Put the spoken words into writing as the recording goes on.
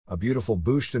A beautiful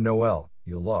bûche de Noël,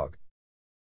 you log.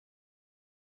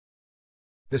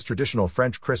 This traditional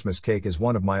French Christmas cake is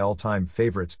one of my all-time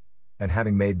favorites, and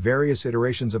having made various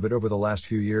iterations of it over the last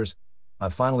few years,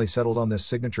 I've finally settled on this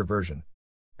signature version.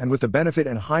 And with the benefit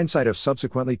and hindsight of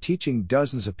subsequently teaching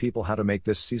dozens of people how to make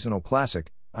this seasonal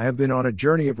classic, I have been on a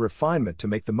journey of refinement to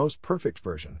make the most perfect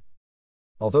version.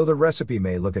 Although the recipe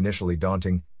may look initially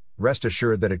daunting, rest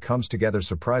assured that it comes together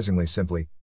surprisingly simply.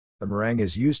 The meringue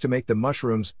is used to make the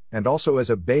mushrooms, and also as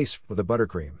a base for the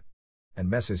buttercream. And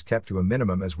mess is kept to a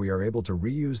minimum as we are able to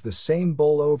reuse the same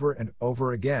bowl over and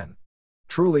over again.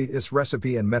 Truly, this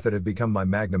recipe and method have become my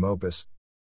magnum opus.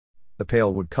 The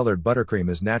pale wood-colored buttercream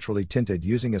is naturally tinted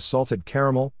using a salted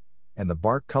caramel, and the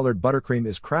bark-colored buttercream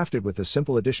is crafted with the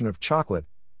simple addition of chocolate.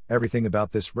 Everything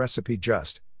about this recipe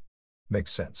just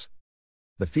makes sense.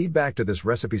 The feedback to this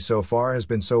recipe so far has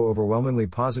been so overwhelmingly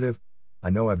positive. I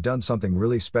know I've done something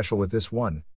really special with this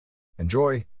one.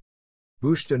 Enjoy!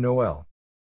 Bûche de Noël.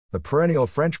 The perennial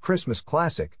French Christmas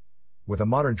classic. With a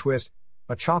modern twist,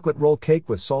 a chocolate roll cake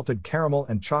with salted caramel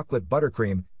and chocolate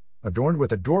buttercream, adorned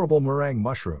with adorable meringue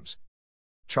mushrooms.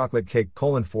 Chocolate cake: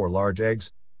 4 large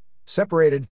eggs,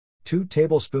 separated, 2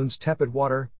 tablespoons tepid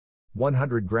water,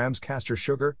 100 grams castor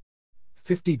sugar,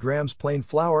 50 grams plain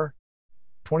flour,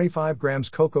 25 grams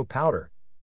cocoa powder,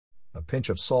 a pinch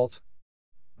of salt,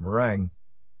 meringue,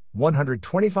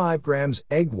 125 grams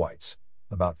egg whites,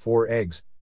 about 4 eggs,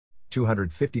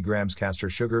 250 grams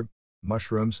castor sugar,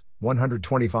 mushrooms,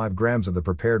 125 grams of the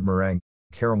prepared meringue,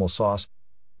 caramel sauce,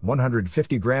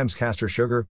 150 grams castor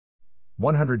sugar,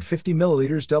 150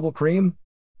 milliliters double cream,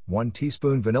 1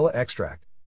 teaspoon vanilla extract,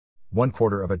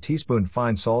 1/4 of a teaspoon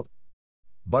fine salt,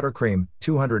 buttercream,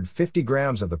 250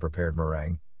 grams of the prepared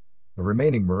meringue, the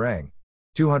remaining meringue,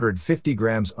 250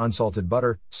 grams unsalted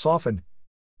butter, softened,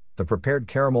 the prepared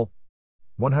caramel,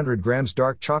 100 grams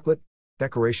dark chocolate,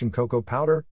 decoration cocoa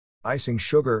powder, icing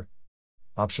sugar,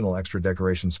 optional extra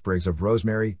decoration sprigs of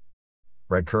rosemary,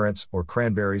 red currants or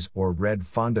cranberries or red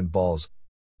fondant balls,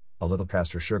 a little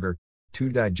castor sugar, 2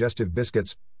 digestive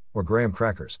biscuits, or graham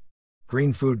crackers,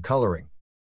 green food coloring.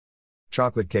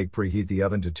 Chocolate cake: preheat the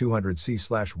oven to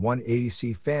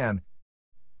 200°C/180°C fan.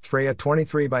 Tray a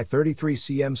 23 by 33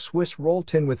 cm Swiss roll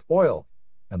tin with oil,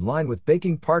 and line with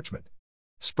baking parchment.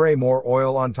 Spray more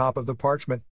oil on top of the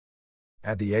parchment.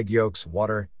 Add the egg yolks,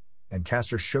 water, and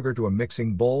castor sugar to a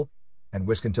mixing bowl, and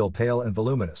whisk until pale and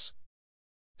voluminous.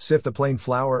 Sift the plain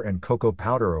flour and cocoa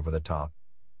powder over the top,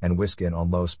 and whisk in on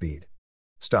low speed.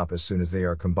 Stop as soon as they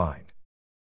are combined.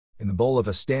 In the bowl of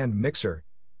a stand mixer,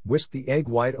 whisk the egg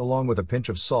white along with a pinch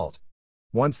of salt.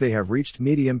 Once they have reached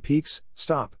medium peaks,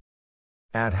 stop.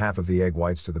 Add half of the egg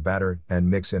whites to the batter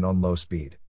and mix in on low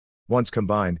speed. Once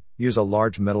combined, use a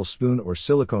large metal spoon or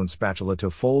silicone spatula to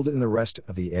fold in the rest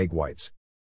of the egg whites.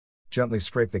 Gently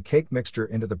scrape the cake mixture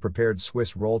into the prepared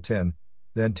Swiss roll tin,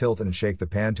 then tilt and shake the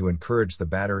pan to encourage the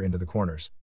batter into the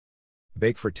corners.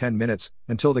 Bake for 10 minutes,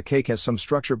 until the cake has some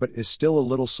structure but is still a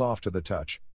little soft to the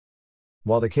touch.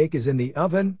 While the cake is in the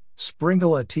oven,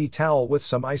 sprinkle a tea towel with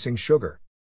some icing sugar.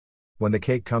 When the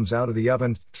cake comes out of the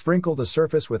oven, sprinkle the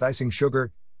surface with icing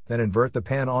sugar, then invert the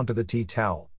pan onto the tea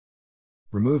towel.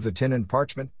 Remove the tin and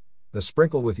parchment, then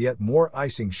sprinkle with yet more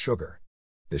icing sugar.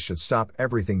 This should stop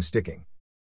everything sticking.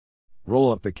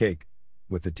 Roll up the cake,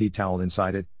 with the tea towel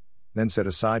inside it, then set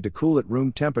aside to cool at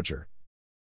room temperature.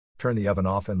 Turn the oven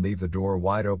off and leave the door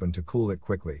wide open to cool it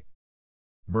quickly.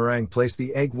 Meringue: place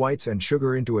the egg whites and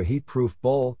sugar into a heat-proof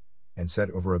bowl, and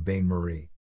set over a bain-marie.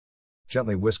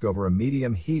 Gently whisk over a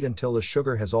medium heat until the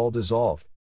sugar has all dissolved.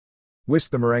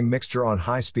 Whisk the meringue mixture on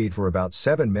high speed for about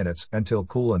 7 minutes until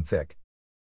cool and thick.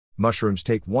 Mushrooms: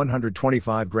 take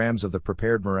 125 grams of the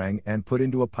prepared meringue and put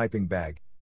into a piping bag.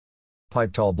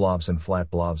 Pipe tall blobs and flat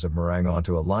blobs of meringue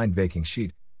onto a lined baking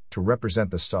sheet, to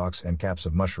represent the stalks and caps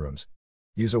of mushrooms.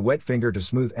 Use a wet finger to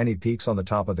smooth any peaks on the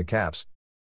top of the caps.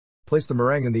 Place the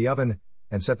meringue in the oven,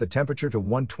 and set the temperature to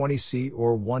 120°C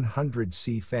or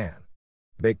 100°C fan.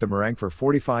 Bake the meringue for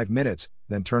 45 minutes,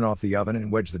 then turn off the oven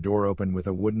and wedge the door open with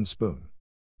a wooden spoon.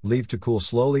 Leave to cool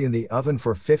slowly in the oven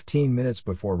for 15 minutes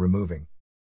before removing.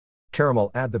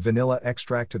 Caramel: add the vanilla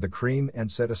extract to the cream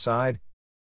and set aside.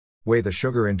 Weigh the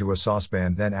sugar into a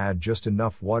saucepan, then add just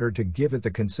enough water to give it the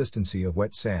consistency of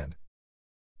wet sand.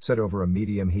 Set over a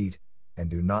medium heat, and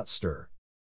do not stir.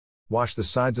 Wash the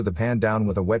sides of the pan down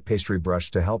with a wet pastry brush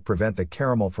to help prevent the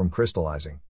caramel from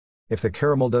crystallizing. If the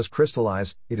caramel does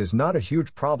crystallize, it is not a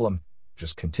huge problem,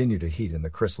 just continue to heat and the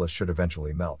chrysalis should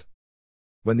eventually melt.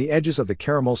 When the edges of the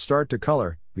caramel start to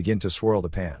color, begin to swirl the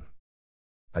pan.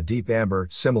 A deep amber,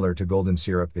 similar to golden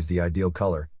syrup, is the ideal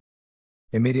color.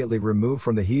 Immediately remove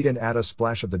from the heat and add a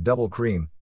splash of the double cream.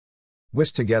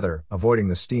 Whisk together, avoiding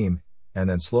the steam, and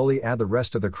then slowly add the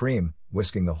rest of the cream,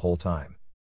 whisking the whole time.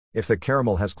 If the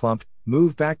caramel has clumped,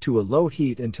 move back to a low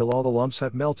heat until all the lumps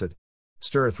have melted.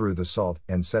 Stir through the salt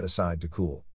and set aside to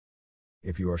cool.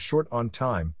 If you are short on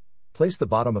time, place the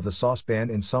bottom of the saucepan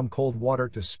in some cold water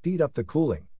to speed up the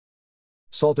cooling.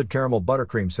 Salted caramel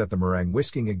buttercream. Set the meringue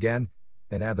whisking again,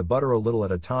 then add the butter a little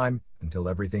at a time until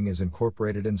everything is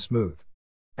incorporated and smooth.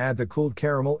 Add the cooled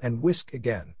caramel and whisk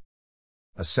again.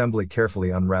 Assembly. Carefully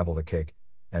unravel the cake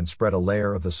and spread a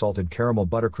layer of the salted caramel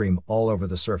buttercream all over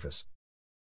the surface.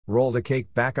 Roll the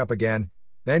cake back up again,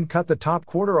 then cut the top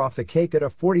quarter off the cake at a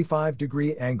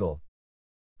 45-degree angle.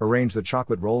 Arrange the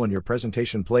chocolate roll on your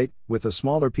presentation plate, with a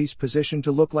smaller piece positioned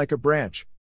to look like a branch.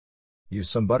 Use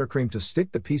some buttercream to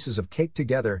stick the pieces of cake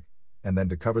together, and then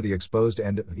to cover the exposed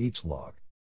end of each log.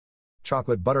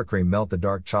 Chocolate buttercream. Melt the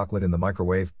dark chocolate in the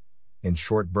microwave, in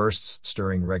short bursts,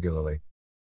 stirring regularly.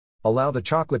 Allow the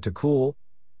chocolate to cool,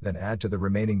 then add to the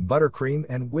remaining buttercream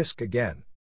and whisk again.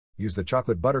 Use the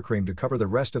chocolate buttercream to cover the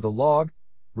rest of the log,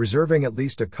 reserving at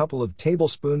least a couple of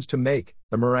tablespoons to make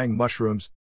the meringue mushrooms.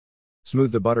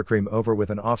 Smooth the buttercream over with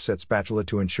an offset spatula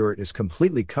to ensure it is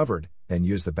completely covered, then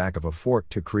use the back of a fork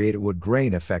to create a wood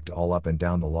grain effect all up and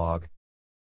down the log.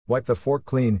 Wipe the fork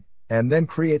clean, and then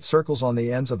create circles on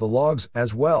the ends of the logs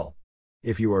as well.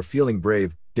 If you are feeling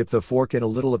brave, dip the fork in a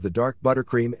little of the dark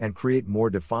buttercream and create more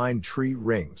defined tree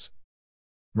rings.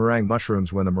 Meringue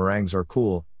mushrooms. When the meringues are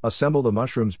cool, assemble the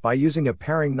mushrooms by using a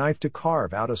paring knife to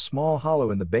carve out a small hollow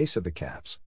in the base of the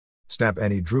caps. Snap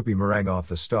any droopy meringue off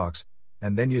the stalks,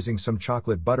 and then using some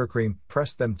chocolate buttercream,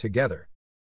 press them together.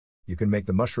 You can make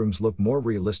the mushrooms look more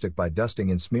realistic by dusting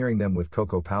and smearing them with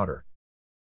cocoa powder.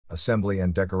 Assembly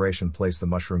and decoration. Place the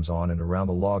mushrooms on and around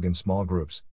the log in small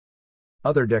groups.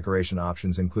 Other decoration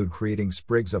options include creating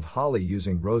sprigs of holly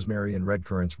using rosemary and red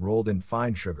currants rolled in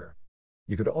fine sugar.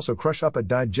 You could also crush up a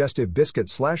digestive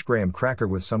biscuit/graham cracker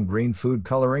with some green food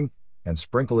coloring, and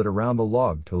sprinkle it around the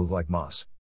log to look like moss.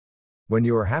 When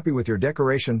you are happy with your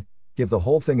decoration, give the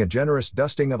whole thing a generous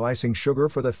dusting of icing sugar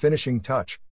for the finishing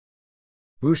touch.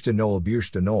 Bûche de Noël.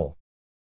 Bûche de Noël,